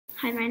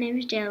Hi, my name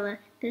is Jayla.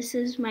 This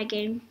is my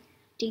game,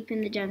 Deep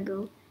in the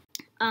Jungle.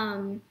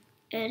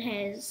 It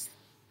has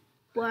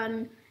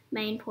one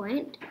main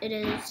point. It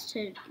is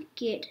to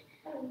get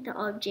the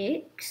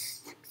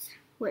objects,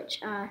 which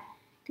are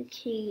the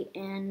key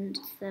and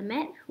the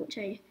map, which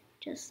I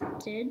just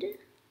did.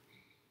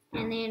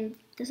 And then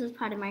this is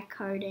part of my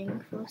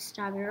coding for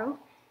Stargirl,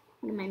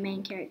 one of my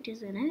main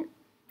characters in it.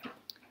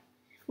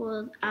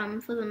 For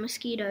the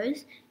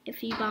mosquitoes,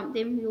 if you bump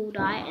them, you'll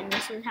die, and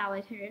this is how I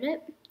coded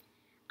it.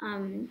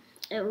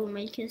 It will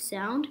make a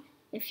sound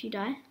if you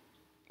die,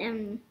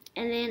 and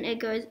then it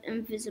goes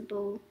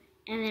invisible,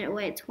 and then it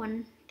waits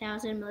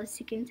 1,000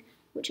 milliseconds,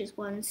 which is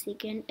 1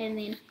 second, and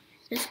then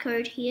this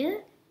code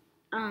here,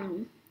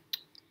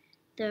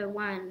 the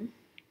one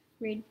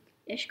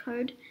red-ish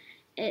code,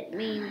 it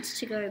means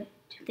to go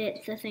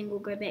that the thing will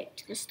go back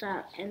to the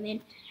start, and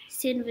then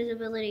set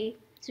invisibility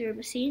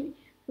 0%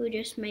 will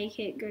just make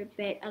it go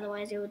back,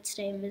 otherwise it would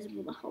stay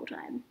invisible the whole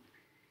time.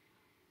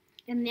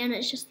 And then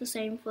it's just the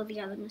same for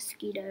the other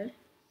mosquito.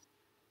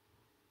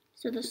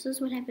 So this is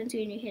what happens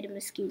when you hit a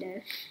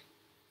mosquito.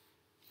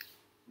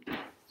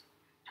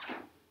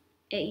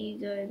 You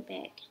go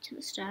back to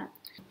the start.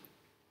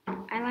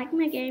 I like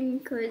my game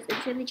because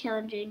it's really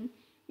challenging,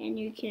 and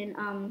you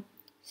can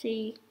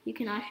you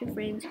can ask your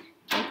friends,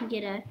 they can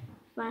get a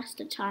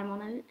faster time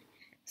on it.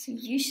 So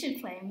you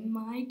should play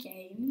my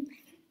game.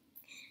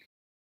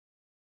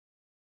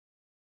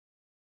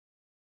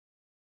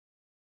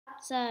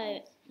 So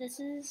this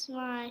is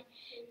my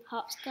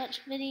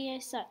hopscotch video.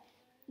 So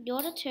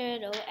you're the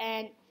turtle,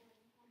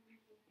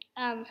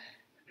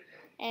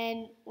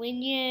 and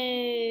when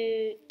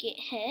you get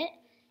hit,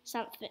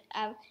 something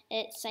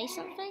it says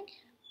something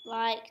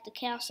like the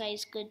cow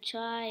says "good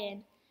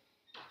try,"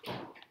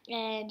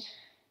 and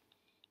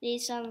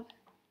there's some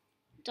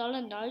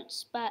dollar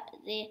notes, but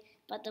the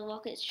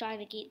rocket's trying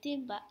to get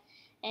them,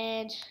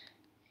 and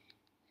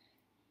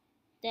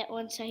that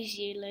one says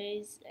you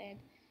lose,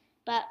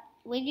 but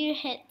when you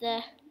hit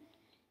the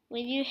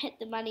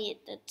money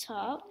at the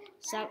top,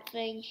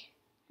 something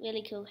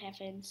really cool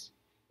happens.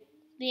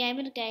 The aim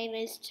of the game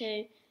is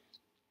to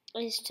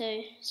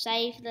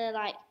save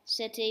the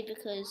city,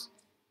 because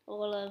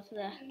all of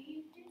the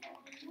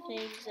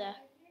things are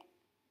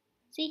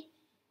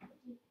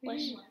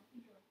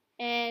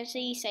and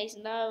he says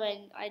no,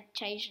 and I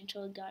changed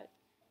into a goat.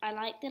 I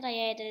like that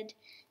I added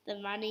the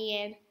money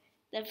and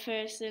the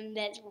person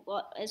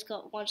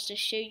wants to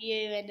shoot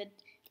you, and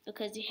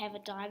because you have a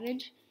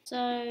diamond.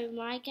 So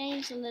my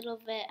game's a little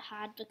bit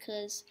hard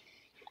because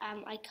I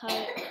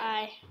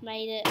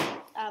made it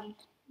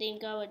then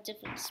go at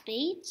different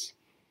speeds.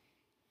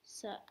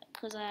 So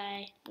because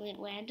I went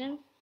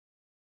random.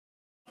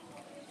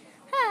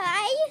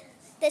 Hi,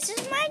 this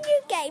is my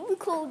new game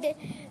called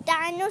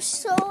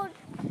Dinosaur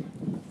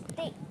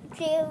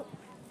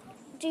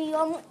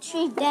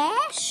Geometry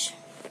Dash,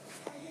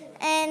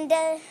 and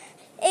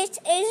it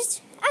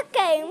is a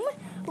game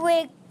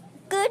where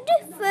good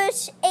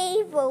versus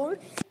evil.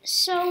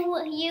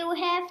 So you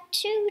have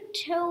to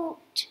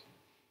tilt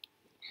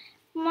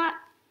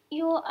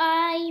your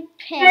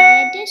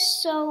iPad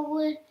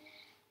so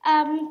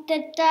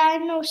the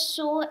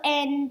dinosaur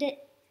and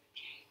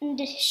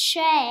the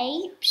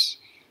shapes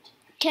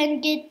can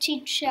get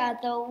each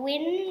other.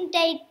 When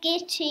they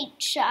get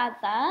each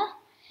other,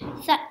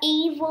 the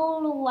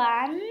evil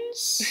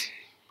ones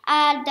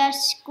are the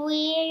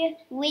square,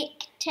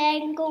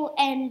 rectangle,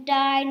 and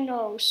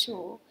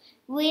dinosaur.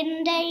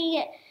 When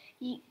they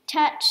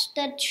touch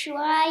the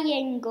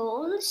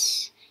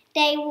triangles,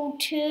 they will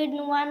turn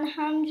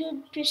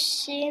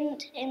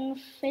 100%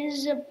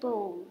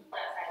 invisible.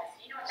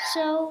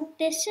 So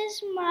this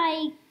is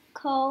my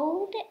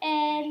code,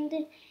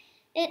 and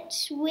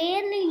it's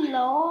really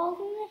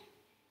long.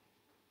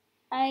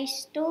 I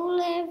still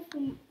have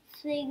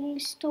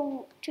things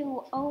to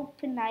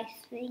open, I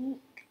think.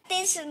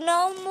 There's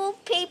no more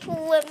people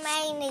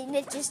remaining.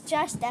 It is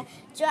just a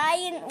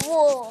giant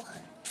wall.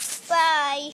 Bye.